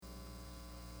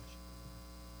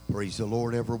Praise the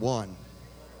Lord, everyone.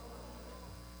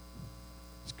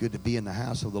 It's good to be in the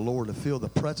house of the Lord, to feel the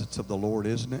presence of the Lord,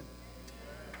 isn't it?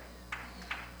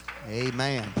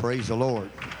 Amen. Praise the Lord.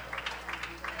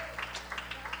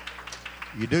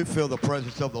 You do feel the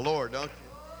presence of the Lord, don't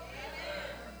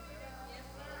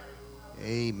you?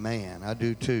 Amen. I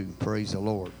do too. Praise the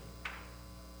Lord.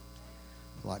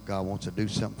 Like God wants to do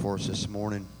something for us this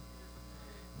morning.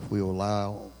 If we will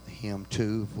allow Him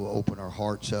to, if we'll open our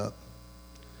hearts up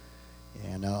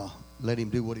and let Him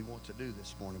do what He wants to do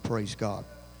this morning. Praise God.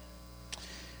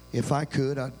 If I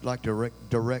could, I'd like to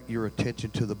direct your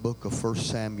attention to the book of 1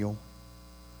 Samuel,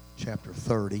 chapter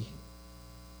 30,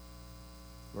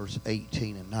 verse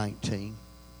 18 and 19.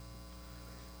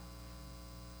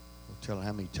 I'll tell you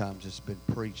how many times it's been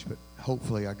preached, but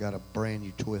hopefully I got a brand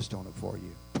new twist on it for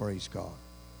you. Praise God.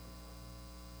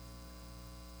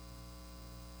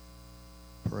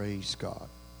 Praise God.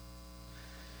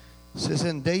 It says,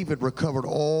 and David recovered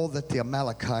all that the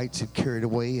Amalekites had carried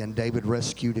away, and David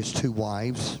rescued his 2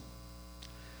 wives.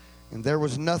 And there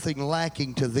was nothing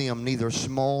lacking to them, neither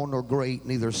small nor great,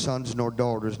 neither sons nor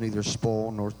daughters, neither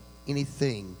spoil nor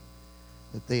anything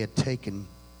that they had taken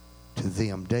to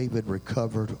them. David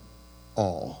recovered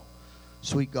all.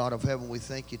 Sweet God of heaven, we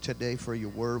thank you today for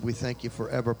your word. We thank you for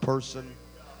every person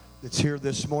that's here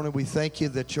this morning. We thank you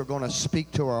that you're going to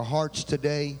speak to our hearts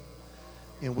today.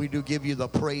 And we do give you the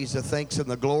praise, the thanks, and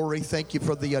the glory. Thank you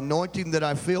for the anointing that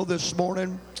I feel this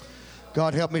morning.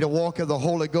 God, help me to walk in the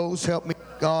Holy Ghost. Help me,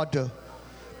 God, to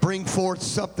bring forth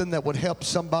something that would help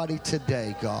somebody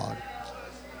today, God.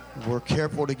 We're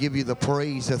careful to give you the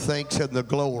praise, the thanks, and the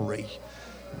glory.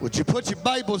 Would you put your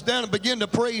Bibles down and begin to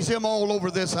praise Him all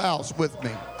over this house with me?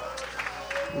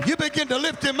 You begin to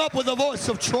lift Him up with a voice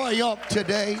of triumph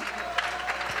today.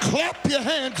 Clap your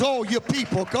hands, all you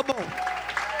people. Come on.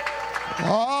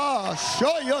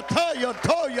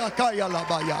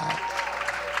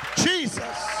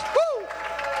 Jesus. Woo.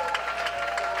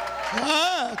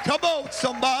 Come on,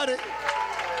 somebody.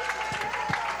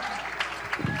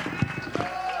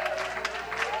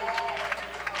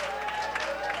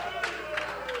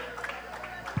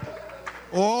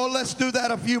 Oh, let's do that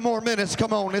a few more minutes.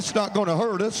 Come on, it's not going to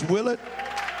hurt us, will it?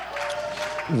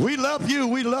 We love you,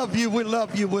 we love you, we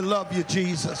love you, we love you,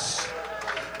 Jesus.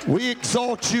 We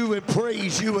exalt you and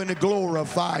praise you and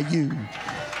glorify you.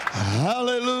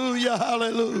 Hallelujah,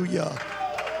 hallelujah.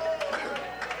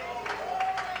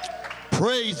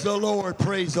 Praise the Lord,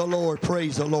 praise the Lord,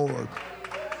 praise the Lord.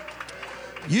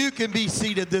 You can be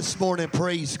seated this morning,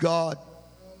 praise God.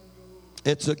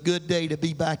 It's a good day to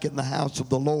be back in the house of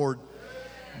the Lord,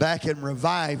 back in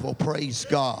revival, praise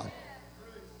God.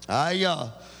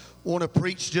 I want to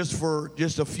preach just for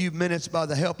just a few minutes by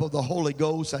the help of the Holy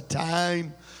Ghost, a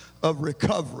time of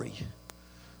recovery.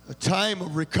 A time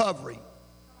of recovery.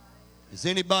 Does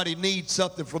anybody need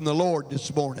something from the Lord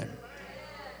this morning?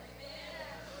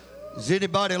 Has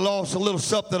anybody lost a little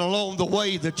something along the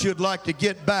way that you'd like to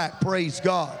get back? Praise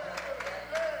God.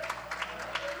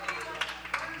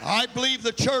 I believe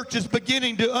the church is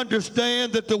beginning to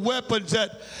understand that the weapons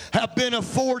that have been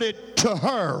afforded to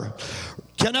her.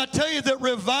 Can I tell you that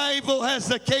revival has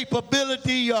the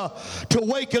capability to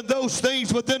awaken those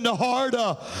things within the heart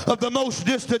of the most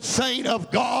distant saint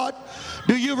of God?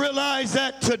 Do you realize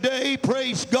that today,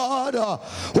 praise God,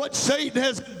 what Satan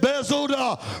has embezzled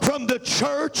from the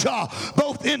church,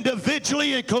 both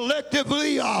individually and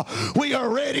collectively, we are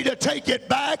ready to take it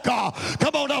back.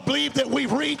 Come on, I believe that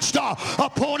we've reached a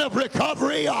point of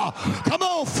recovery. Come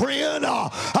on, friend.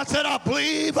 I said I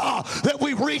believe that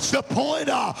we've reached a point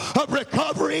of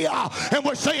recovery, and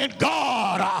we're saying,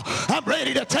 God, I'm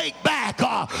ready to take back.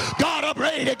 God, I'm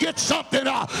ready to get something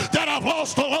that I've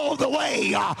lost along the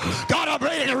way. God, I'm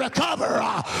ready to recover.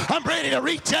 I'm ready to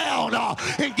reach down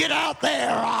and get out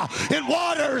there in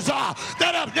waters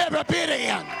that I've never been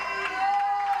in.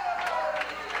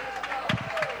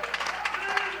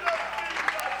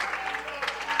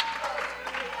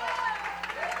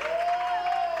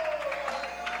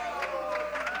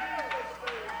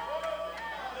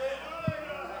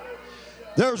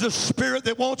 There's a spirit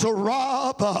that wants to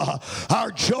rob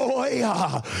our joy.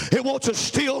 It wants to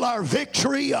steal our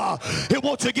victory. It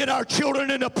wants to get our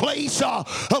children in a place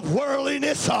of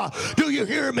worldliness. Do you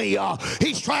hear me?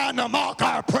 He's trying to mock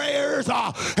our prayers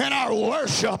and our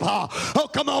worship. Oh,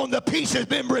 come on. The peace has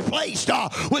been replaced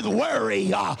with worry.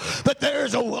 But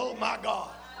there's a, oh my God.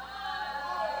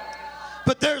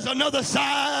 But there's another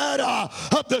side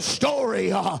of the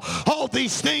story. All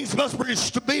these things must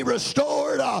be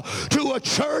restored to a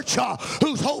church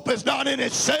whose hope is not in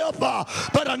itself,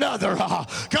 but another.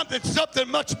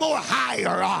 Something much more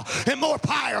higher and more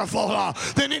powerful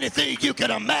than anything you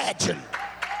can imagine.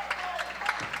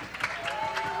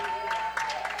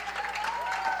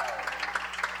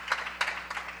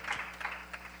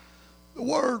 The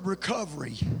word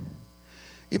recovery,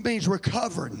 it means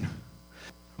recovering,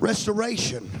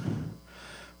 restoration,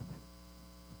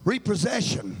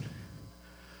 repossession,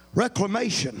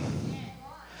 reclamation,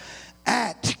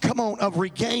 act, come on, of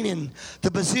regaining the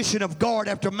position of guard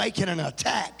after making an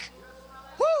attack.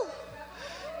 Woo!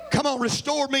 Come on,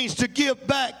 restore means to give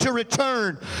back, to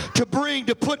return, to bring,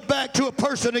 to put back to a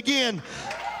person again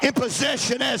in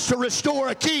possession, as to restore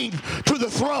a king to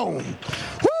the throne.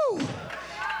 Woo!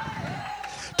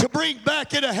 To bring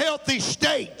back in a healthy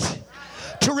state,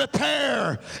 to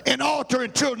repair and alter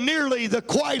until nearly the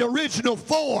quite original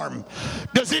form.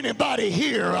 Does anybody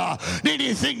here need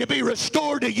anything to be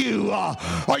restored to you?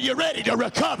 Are you ready to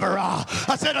recover?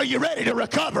 I said, are you ready to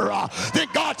recover? Then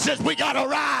God says we got to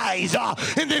rise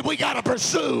and then we got to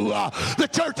pursue. The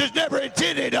church is never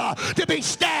intended to be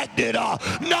stagnant,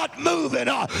 not moving.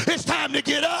 It's time to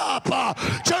get up.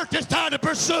 Church, it's time to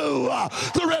pursue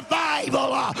the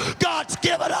revival God's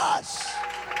given us.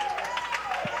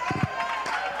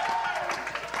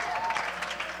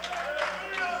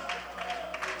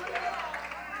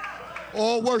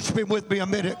 Oh, worship him with me a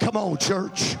minute. Come on,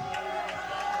 church.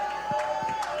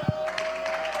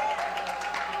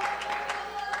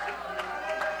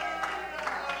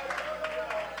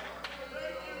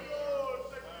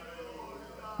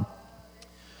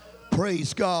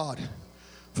 Praise God.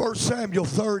 1 Samuel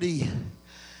 30,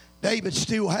 David's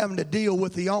still having to deal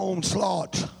with the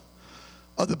onslaught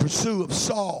of the pursuit of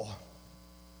Saul.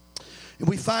 And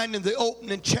we find in the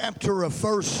opening chapter of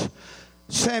 1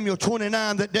 Samuel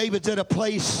 29 that David's at a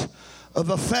place of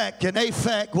Aphek, and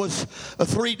Aphek was a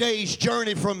 3 days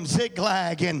journey from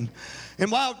Ziklag, and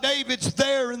while David's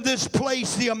there in this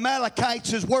place, the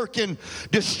Amalekites is working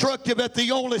destructive at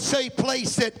the only safe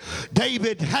place that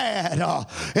David had.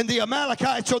 And the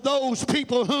Amalekites are those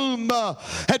people whom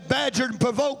had badgered and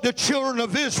provoked the children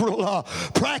of Israel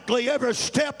practically every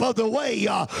step of the way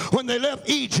when they left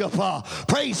Egypt.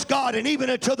 Praise God. And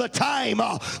even until the time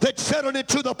that settled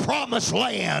into the promised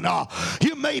land.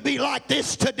 You may be like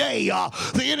this today.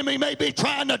 The enemy may be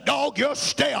trying to dog your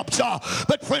steps.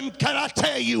 But friend, can I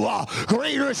tell you,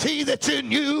 greater is he that's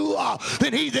in you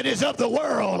than he that is of the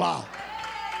world.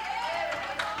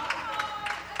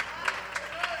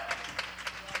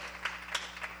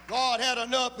 God had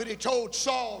enough, but he told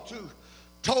Saul to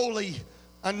totally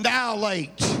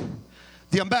annihilate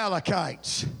the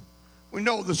Amalekites. We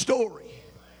know the story.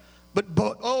 But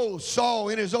Saul,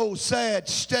 in his old sad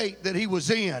state that he was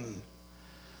in,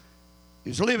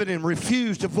 he was living and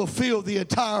refused to fulfill the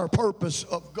entire purpose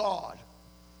of God.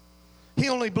 He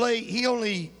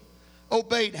only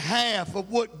obeyed half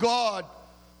of what God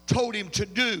told him to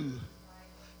do.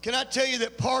 Can I tell you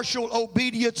that partial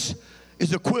obedience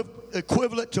is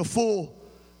equivalent to full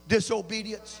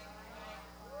disobedience?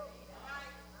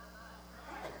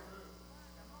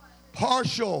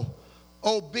 Partial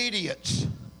obedience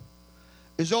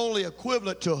is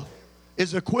equivalent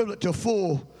to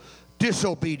full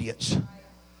disobedience.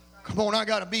 Come on, I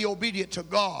got to be obedient to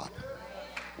God.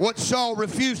 What Saul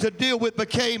refused to deal with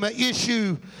became an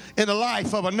issue in the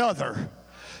life of another.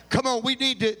 Come on, we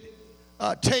need to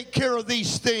take care of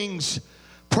these things,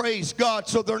 praise God,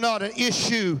 so they're not an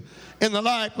issue in the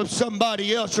life of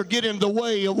somebody else or get in the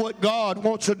way of what God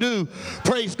wants to do.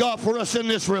 Praise God for us in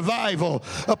this revival.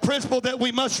 A principle that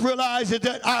we must realize is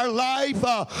that our life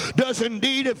does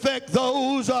indeed affect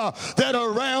those that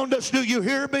are around us. Do you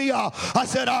hear me? I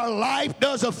said our life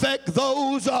does affect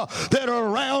those that are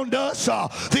around us.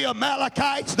 The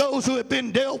Amalekites, those who have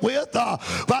been dealt with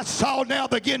by Saul, now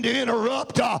begin to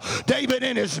interrupt David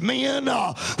and his men.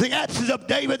 The absence of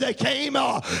David, they came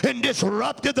and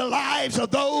disrupted the lives of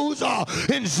those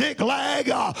in Ziklag.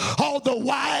 All the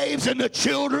wives and the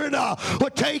children were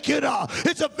taken.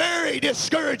 It's a very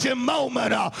discouraging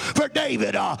moment for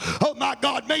David. Oh my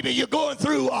God, maybe you're going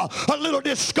through a little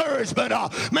discouragement.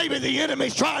 Maybe the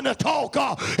enemy's trying to talk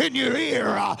in your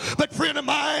ear. But friend of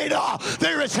mine,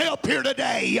 there is help here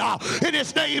today, and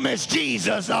his name is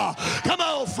Jesus. Come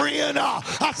on, friend.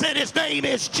 I said his name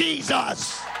is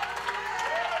Jesus.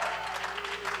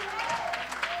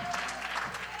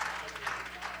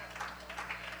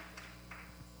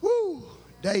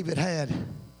 David had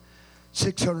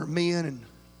 600 men, and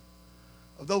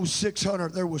of those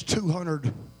 600, there was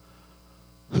 200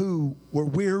 who were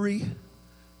weary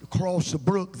across the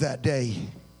brook that day.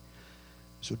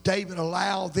 So David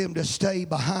allowed them to stay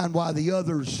behind while the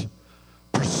others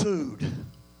pursued.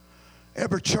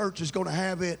 Every church is going to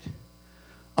have it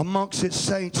amongst its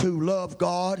saints who love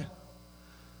God,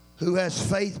 who has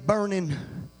faith burning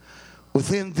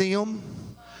within them.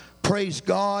 Praise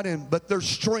God. But their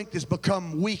strength has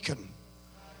become weakened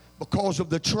because of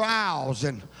the trials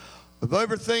and of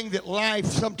everything that life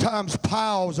sometimes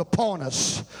piles upon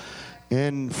us.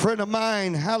 And a friend of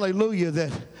mine, hallelujah,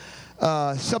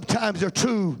 that sometimes they're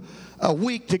too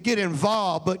weak to get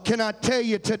involved. But can I tell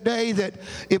you today that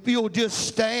if you'll just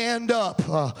stand up,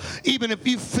 even if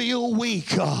you feel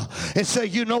weak, and say,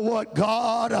 you know what,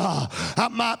 God, I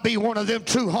might be one of them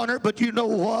 200, but you know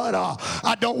what,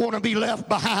 I don't want to be left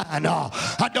behind.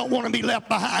 I don't want to be left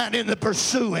behind in the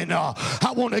pursuing.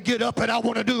 I want to get up and I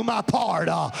want to do my part.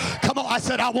 Come on, I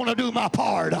said I want to do my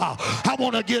part. I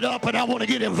want to get up and I want to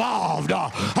get involved.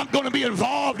 I'm going to be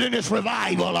involved in this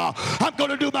revival. I'm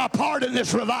going to do my part in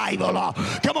this revival.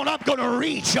 Come on, I'm going to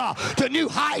reach to new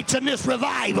heights in this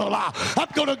revival. I'm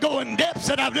going to go in depths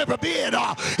that I've never been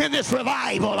in this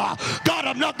revival. God,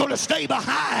 I'm not going to stay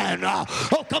behind.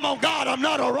 Oh, come on, God, I'm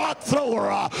not a rock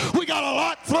thrower. We got a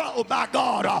rock thrower, by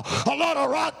God, a lot of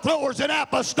rock throwers in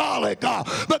apostolic.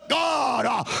 But God,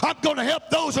 I'm going to help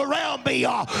those around me.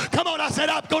 Come on, I said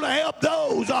I'm going to help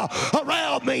those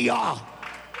around me.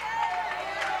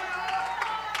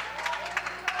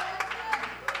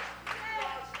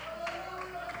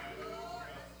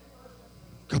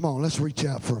 Come on, let's reach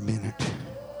out for a minute.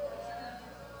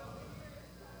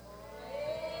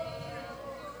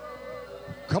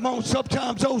 Come on,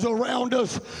 sometimes those around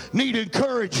us need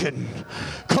encouraging.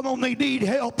 Come on, they need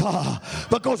help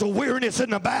because of weariness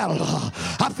in the battle.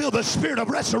 I feel the spirit of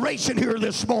restoration here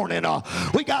this morning.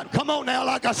 We got, come on now,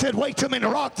 like I said, way too many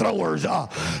rock throwers.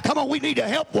 Come on, we need to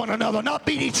help one another, not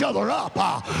beat each other up.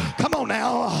 Come on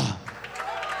now.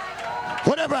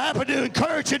 Whatever happened to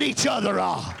encouraging each other?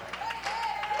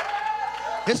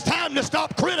 It's time to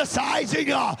stop criticizing.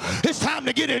 It's time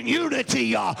to get in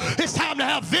unity. It's time to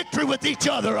have victory with each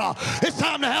other. It's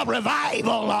time to have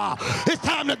revival. It's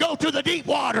time to go to the deep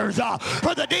waters.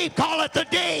 For the deep call it the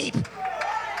deep.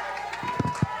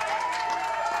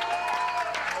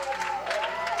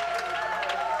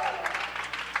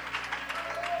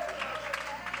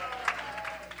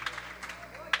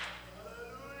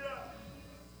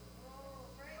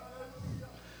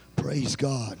 Praise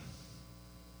God.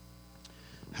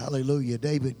 Hallelujah.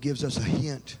 David gives us a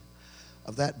hint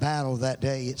of that battle that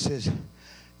day. It says,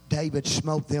 David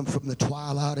smote them from the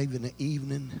twilight, even the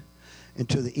evening,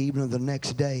 into the evening of the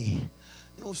next day.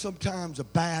 You know, sometimes a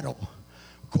battle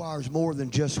requires more than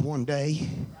just one day.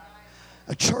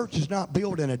 A church is not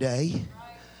built in a day.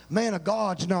 Man of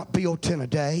God's not built in a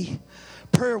day.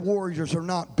 Prayer warriors are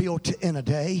not built in a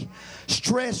day.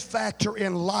 Stress factor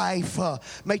in life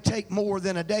may take more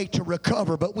than a day to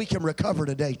recover, but we can recover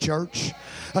today, church.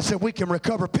 I said we can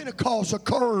recover. Pentecost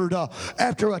occurred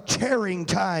after a tearing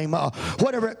time.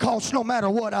 Whatever it costs, no matter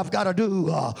what I've got to do.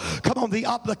 Come on, the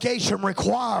obligation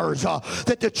requires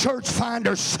that the church find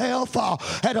herself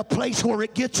at a place where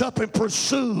it gets up and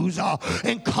pursues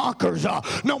and conquers.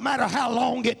 No matter how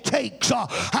long it takes,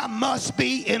 I must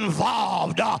be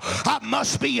involved. I must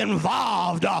be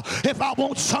involved. If I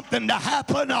want something to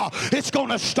happen, it's going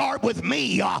to start with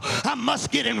me. I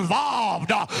must get involved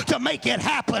to make it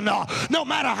happen. No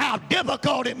matter how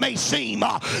difficult it may seem,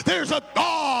 there's a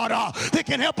God that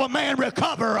can help a man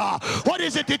recover. What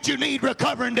is it that you need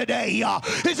recovering today?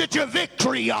 Is it your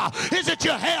victory? Is it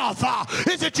your health?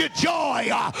 Is it your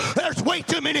joy? There's way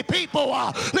too many people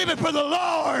living for the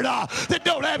Lord that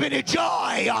don't have any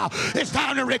joy. It's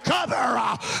time to recover.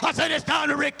 I said it's time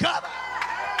to recover.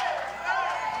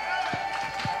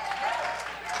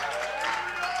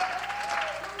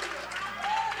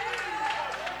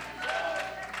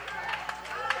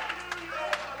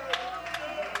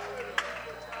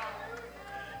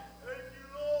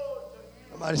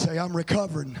 Somebody say, I'm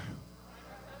recovering.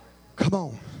 Come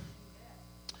on.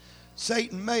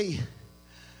 Satan may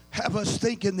have us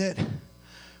thinking that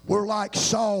we're like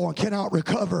Saul and cannot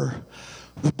recover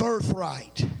the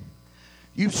birthright.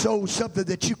 You've sold something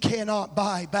that you cannot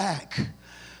buy back.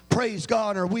 Praise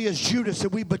God. Or we as Judas, that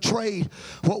we betrayed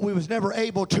what we was never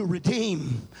able to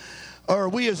redeem. Or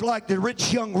we is like the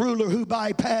rich young ruler who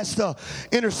bypassed the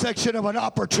intersection of an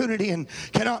opportunity and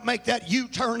cannot make that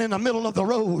U-turn in the middle of the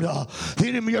road. The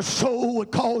enemy of your soul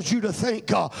would cause you to think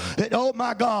that, oh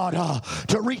my God,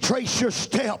 to retrace your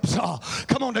steps.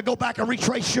 Come on, to go back and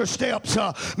retrace your steps.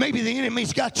 Maybe the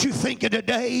enemy's got you thinking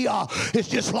today is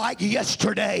just like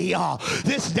yesterday.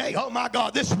 This day, oh my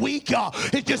God, this week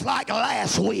is just like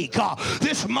last week.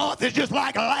 This month is just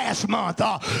like last month.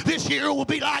 This year will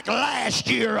be like last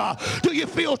year. Do you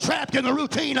feel trapped in the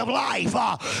routine of life?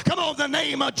 Come on, the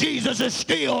name of Jesus is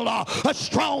still a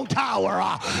strong tower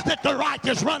that the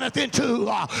righteous runneth into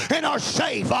and are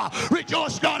safe.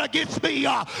 Rejoice not against me,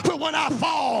 for when I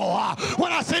fall,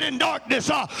 when I sit in darkness,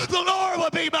 the Lord will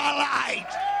be my light.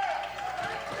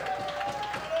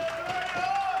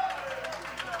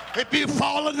 If you've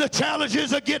fallen the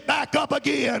challenges to get back up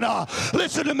again,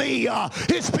 listen to me.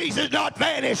 His peace is not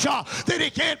vanished. That he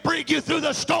can't bring you through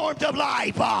the storms of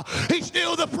life. He's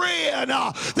still the friend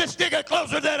that's sticking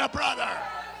closer than a brother.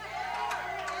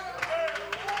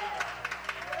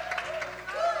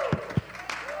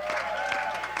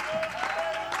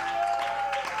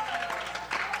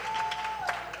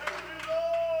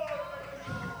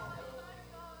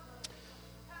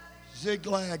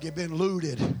 Ziklag had been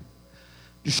looted,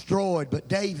 destroyed, but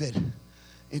David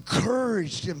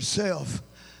encouraged himself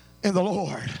in the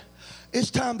Lord.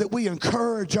 It's time that we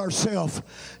encourage ourselves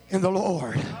in the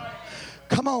Lord.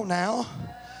 Come on now.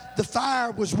 The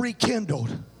fire was rekindled.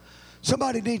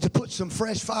 Somebody needs to put some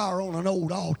fresh fire on an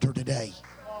old altar today.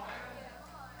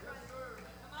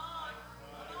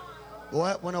 Well,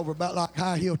 that went over about like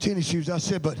high-heel tennis shoes. I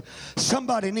said, but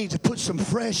somebody needs to put some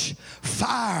fresh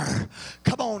fire.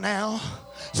 Come on now.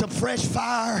 Some fresh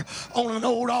fire on an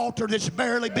old altar that's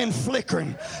barely been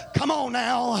flickering. Come on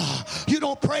now. You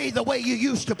don't pray the way you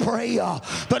used to pray.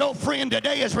 But, oh, friend,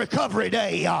 today is recovery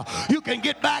day. You can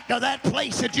get back to that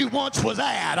place that you once was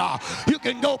at. You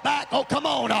can go back. Oh, come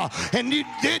on. And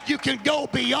you can go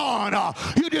beyond.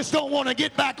 You just don't want to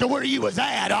get back to where you was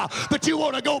at. But you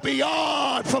want to go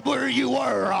beyond from where you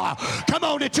were. Come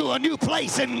on into a new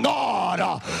place in God.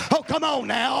 Oh, come on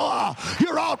now.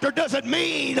 Your altar doesn't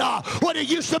mean what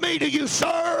it used to mean to you, sir.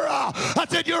 I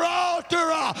said your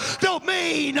altar don't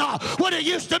mean what it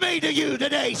used to mean to you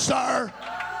today, sir.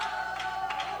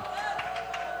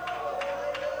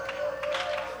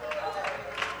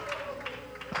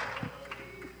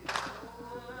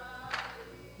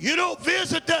 You don't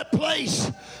visit that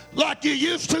place like you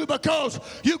used to because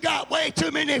you got way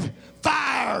too many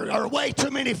fires or way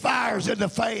too many fires in the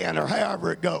fan or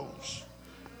however it goes.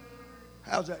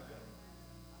 How's that go?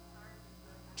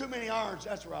 Too many irons,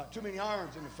 that's right. Too many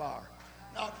irons in the fire.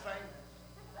 Not fan.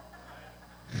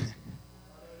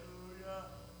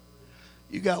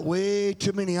 You got way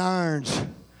too many irons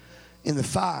in the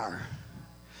fire.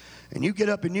 And you get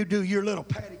up and you do your little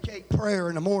patty cake prayer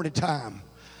in the morning time.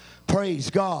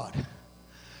 Praise God.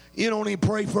 You don't even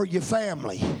pray for your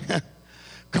family.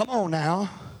 Come on now.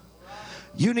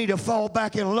 You need to fall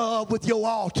back in love with your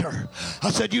altar.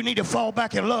 I said you need to fall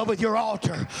back in love with your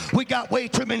altar. We got way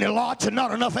too many Lots and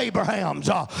not enough Abrahams.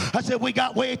 I said we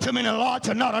got way too many Lots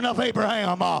and not enough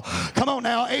Abraham. Come on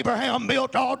now, Abraham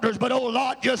built altars, but old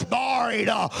Lot just borrowed.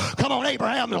 Come on,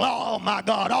 Abraham, oh my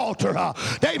God, altar.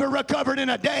 David recovered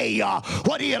in a day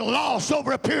what he had lost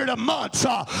over a period of months.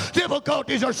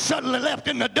 Difficulties are suddenly left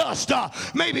in the dust.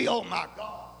 Maybe, oh my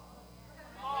God.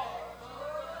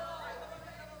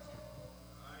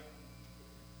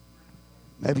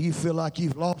 Maybe you feel like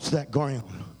you've lost that ground.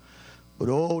 But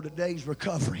oh, today's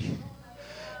recovery.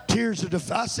 Tears of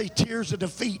defeat. I see tears of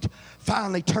defeat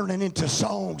finally turning into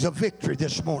songs of victory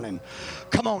this morning.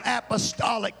 Come on,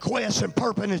 apostolic quest and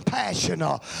purpose and passion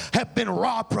have been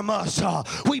robbed from us.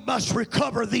 We must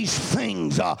recover these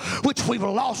things which we've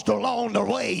lost along the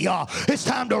way. It's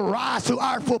time to rise to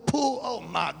our full pool. Oh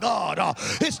my God.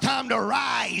 It's time to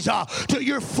rise to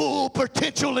your full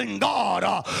potential in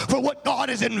God for what God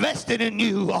has invested in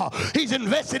you. He's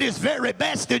invested his very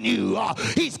best in you.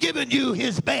 He's given you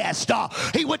his best.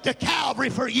 He went to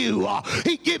Calvary for you.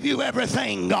 He give you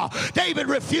everything. David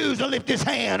refused to lift his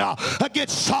hand against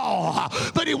Saul,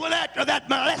 but he went after that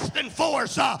molesting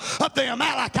force of the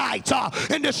Amalekites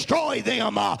and destroyed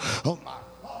them. Oh my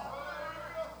God.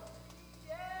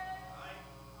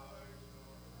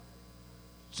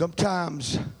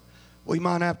 Sometimes we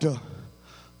might have to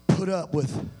put up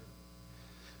with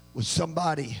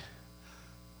somebody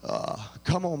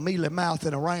come on mealy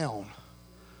mouthing around.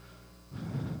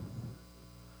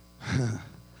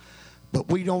 But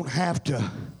we don't have to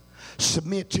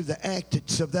submit to the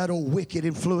antics of that old wicked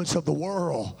influence of the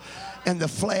world and the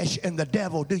flesh and the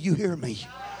devil. Do you hear me?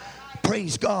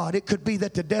 Praise God. It could be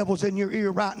that the devil's in your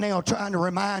ear right now trying to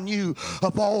remind you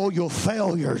of all your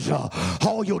failures,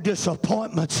 all your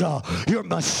disappointments, your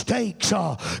mistakes.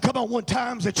 Come on, one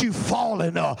times that you've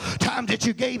fallen, times that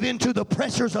you gave in to the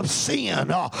pressures of sin.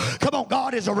 Come on,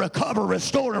 God is a recoverer,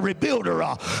 restorer, and rebuilder.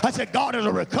 I said God is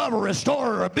a recoverer,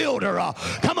 restorer,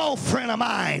 rebuilder. Come on, friend of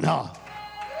mine.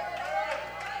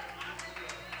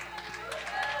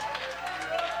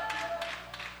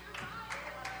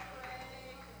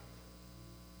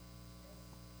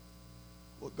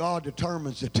 What God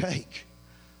determines to take,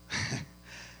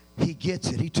 He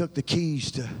gets it. He took the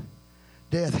keys to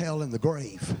death, hell, and the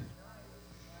grave.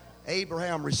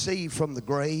 Abraham received from the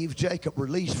grave. Jacob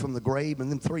released from the grave.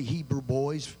 And then 3 Hebrew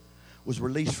boys was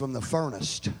released from the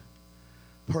furnace.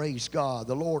 Praise God.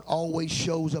 The Lord always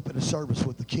shows up at a service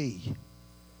with the key.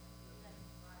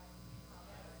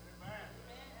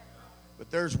 But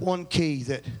there's one key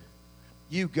that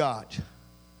you got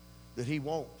that He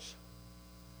wants.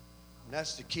 And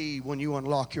that's the key when you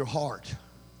unlock your heart.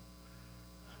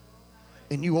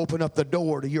 And you open up the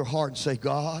door to your heart and say,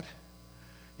 God,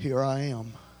 here I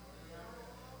am.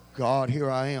 God, here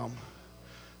I am.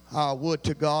 I would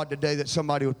to God today that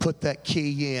somebody would put that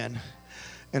key in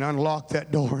and unlock that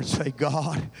door and say,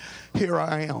 God, here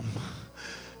I am.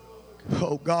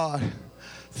 Oh, God,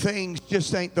 things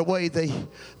just ain't the way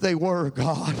they were,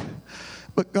 God.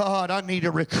 But God, I need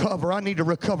to recover. I need to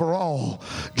recover all.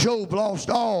 Job lost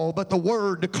all, but the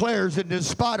Word declares that in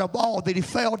spite of all that he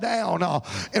fell down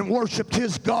and worshiped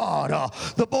his God.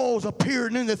 The bulls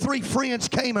appeared, and then the 3 friends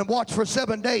came and watched for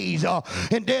 7 days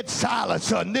in dead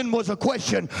silence. And then was a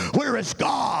question, where is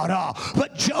God?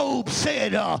 But Job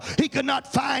said he could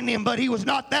not find him, but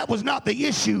that was not the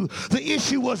issue. The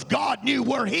issue was God knew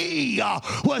where he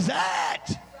was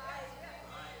at.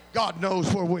 God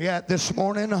knows where we're at this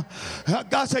morning.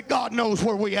 God said God knows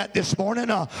where we're at this morning.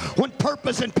 When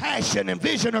purpose and passion and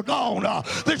vision are gone,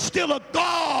 there's still a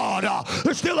God.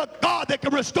 There's still a God that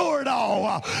can restore it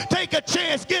all. Take a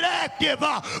chance. Get active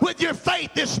with your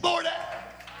faith this morning.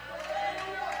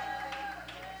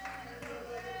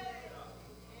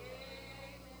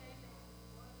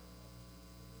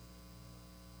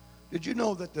 Did you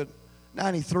know that the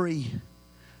 93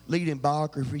 leading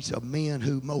biographies of men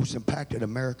who most impacted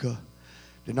America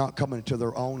did not come into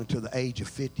their own until the age of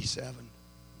 57?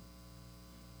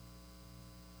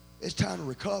 It's time to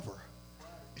recover.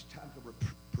 It's time to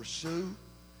pursue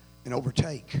and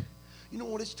overtake. You know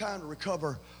what? It's time to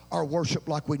recover our worship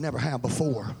like we never have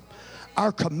before.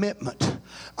 Our commitment,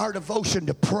 our devotion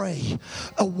to pray,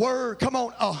 a word, come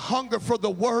on, a hunger for the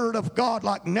Word of God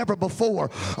like never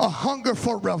before, a hunger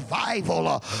for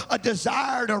revival, a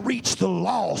desire to reach the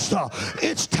lost.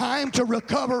 It's time to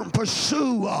recover and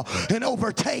pursue and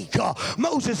overtake.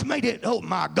 Moses made it, oh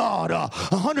my God,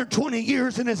 120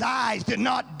 years and his eyes did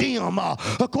not dim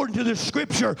according to the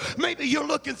Scripture. Maybe you're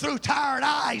looking through tired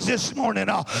eyes this morning,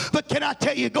 but can I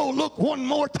tell you, go look one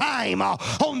more time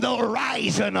on the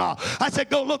horizon. I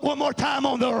said, go look one more time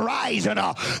on the horizon.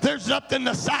 There's something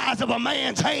the size of a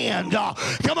man's hand.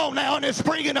 Come on now, and it's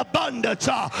bringing abundance.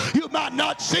 You might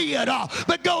not see it,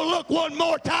 but go look one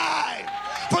more time.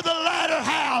 For the latter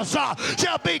house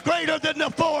shall be greater than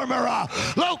the former.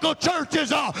 Local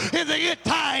churches in the end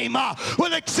time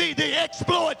will exceed the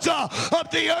exploits of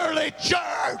the early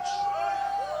church.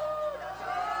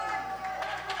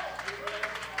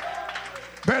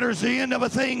 Better is the end of a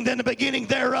thing than the beginning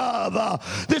thereof.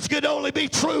 This could only be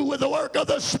true with the work of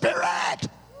the Spirit.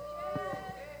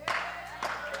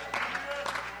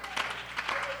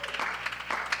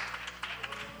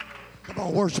 Come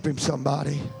on, worship Him,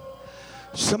 somebody.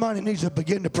 Somebody needs to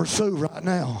begin to pursue right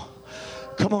now.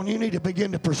 Come on, you need to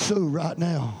begin to pursue right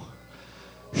now.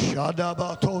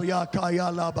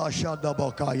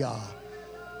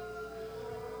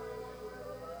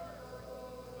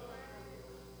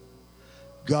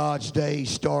 God's days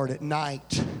start at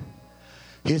night.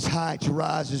 His height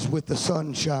rises with the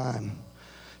sunshine,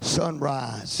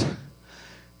 sunrise.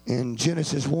 In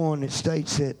Genesis 1, it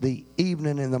states that the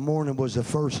evening and the morning was the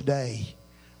first day.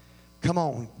 Come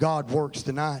on, God works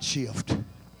the night shift.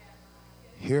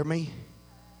 Hear me?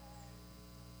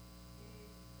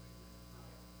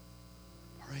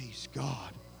 Praise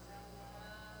God.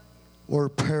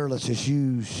 Word perilous is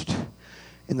used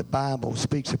in the Bible,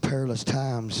 speaks of perilous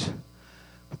times.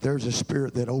 But there's a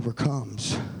spirit that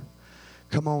overcomes.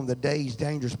 Come on, the day's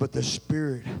dangerous, but the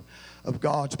Spirit of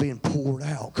God's being poured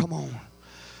out. Come on.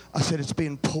 I said it's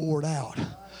being poured out.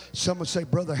 Some would say,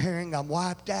 Brother Herring, I'm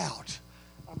wiped out.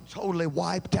 totally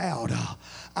wiped out.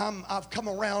 I've come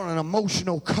around an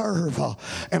emotional curve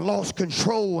and lost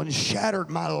control and shattered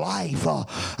my life.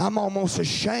 I'm almost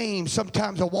ashamed.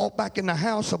 Sometimes I walk back in the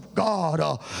house of God,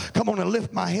 come on, and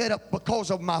lift my head up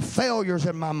because of my failures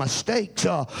and my mistakes.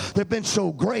 They've been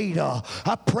so great.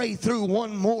 I prayed through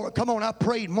one more. Come on, I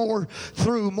prayed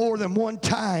through more than one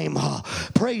time.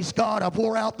 Praise God. I've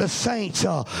wore out the saints.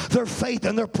 Their faith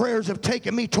and their prayers have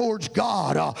taken me towards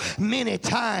God many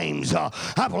times.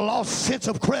 I've lost sense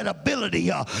of credibility.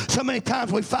 So many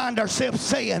times we find ourselves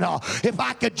saying, if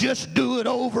I could just do it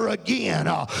over again,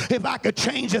 if I could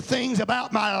change the things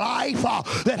about my life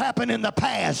that happened in the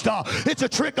past. It's a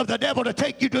trick of the devil to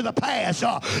take you to the past,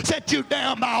 set you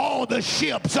down by all the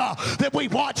ships that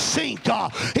we've watched sink.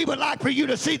 He would like for you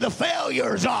to see the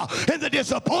failures and the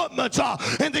disappointments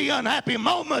and the unhappy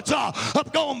moments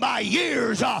of gone by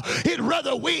years. He'd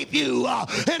rather weave you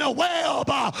in a web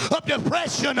of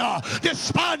depression,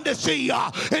 despondency,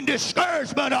 and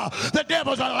discouragement. The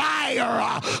devil's a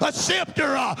liar, a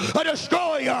sifter, a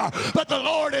destroyer, but the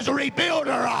Lord is a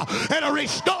rebuilder and a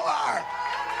restorer.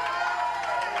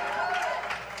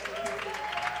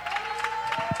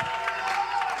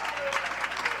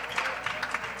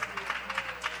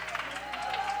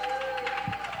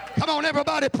 Come on,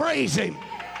 everybody, praise him.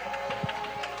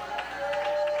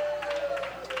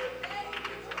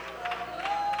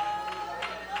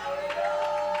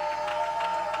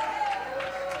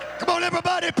 Come on,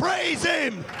 everybody, praise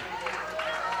him.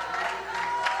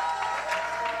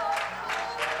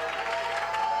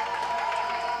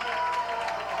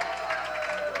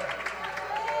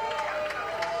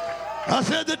 I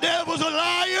said the devil's a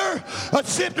liar, a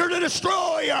sifter and a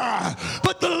destroyer,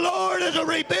 but the Lord is a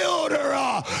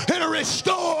rebuilder and a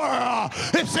restorer.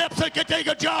 If Samson could take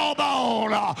a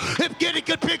jawbone, if Gideon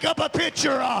could pick up a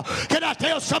pitcher, can I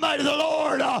tell somebody the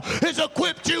Lord has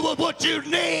equipped you with what you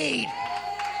need?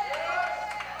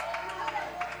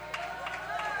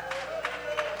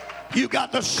 You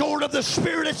got the sword of the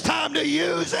Spirit. It's time to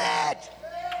use it.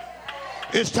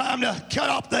 It's time to cut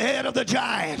off the head of the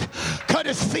giant. Cut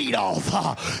his feet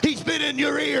off. He's been in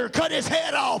your ear. Cut his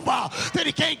head off. Then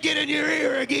he can't get in your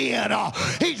ear again.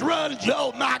 He's run,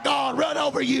 oh my God, run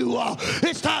over you.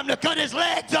 It's time to cut his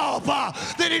legs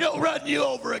off. Then he don't run you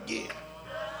over again.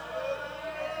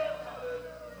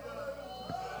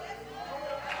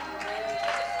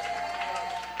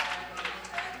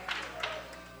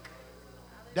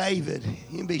 David,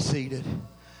 you can be seated.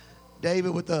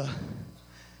 David with a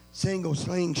single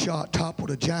slingshot toppled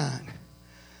a giant.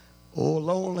 Oh,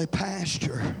 lonely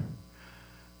pasture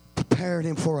prepared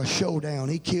him for a showdown.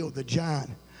 He killed the giant.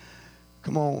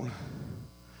 Come on.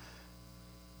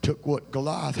 Took what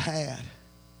Goliath had.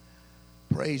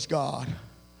 Praise God.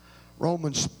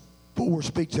 Romans 4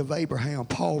 speaks of Abraham.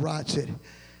 Paul writes that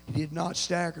he did not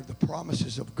stagger the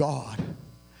promises of God.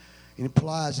 It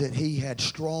implies that he had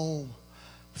strong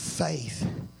faith.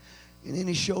 And then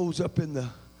he shows up in the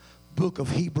book of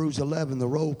Hebrews 11, the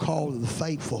roll call of the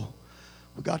faithful.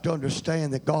 We got to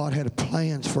understand that God had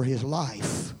plans for his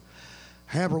life.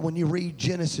 However, when you read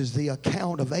Genesis, the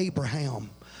account of Abraham's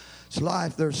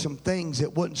life, there's some things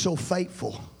that wasn't so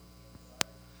faithful.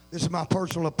 This is my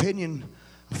personal opinion.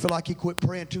 I feel like he quit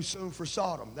praying too soon for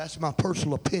Sodom. That's my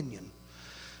personal opinion.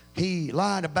 He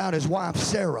lied about his wife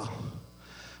Sarah.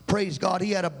 Praise God.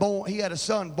 He had a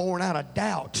son born out of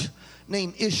doubt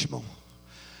named Ishmael.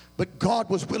 But God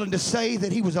was willing to say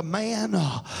that he was a man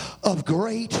of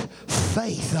great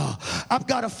faith. I've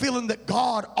got a feeling that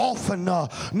God often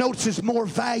notices more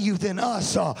value than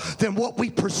us, than what we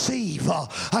perceive.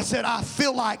 I said, I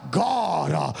feel like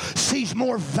God sees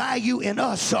more value in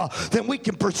us than we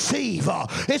can perceive.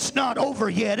 It's not over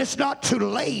yet. It's not too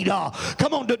late.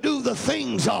 Come on, to do the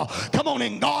things, come on,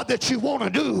 in God, that you want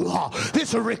to do. This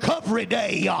is a recovery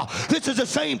day. This is the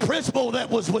same principle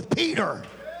that was with Peter.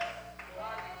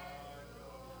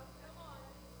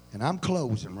 And I'm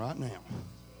closing right now.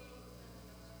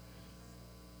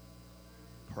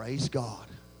 Praise God.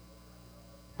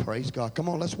 Praise God. Come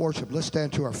on, let's worship. Let's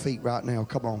stand to our feet right now.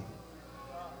 Come on.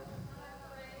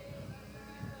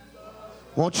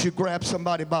 Won't you grab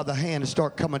somebody by the hand and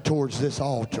start coming towards this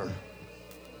altar?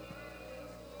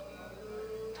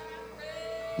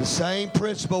 The same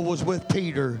principle was with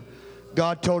Peter.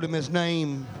 God told him his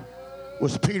name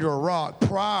was Peter, a rock.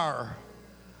 Prior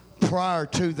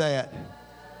to that,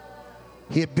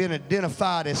 he had been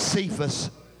identified as Cephas,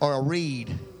 or a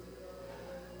reed.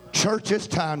 Church, it's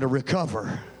time to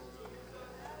recover.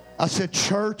 I said,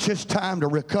 church, it's time to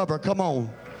recover. Come on.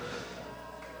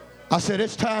 I said,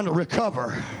 it's time to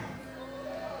recover.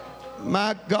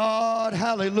 My God,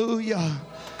 hallelujah.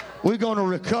 We're going to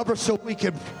recover so we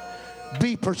can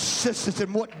be persistent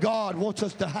in what God wants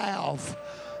us to have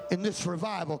in this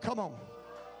revival. Come on.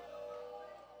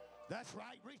 That's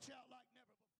right. Reach out.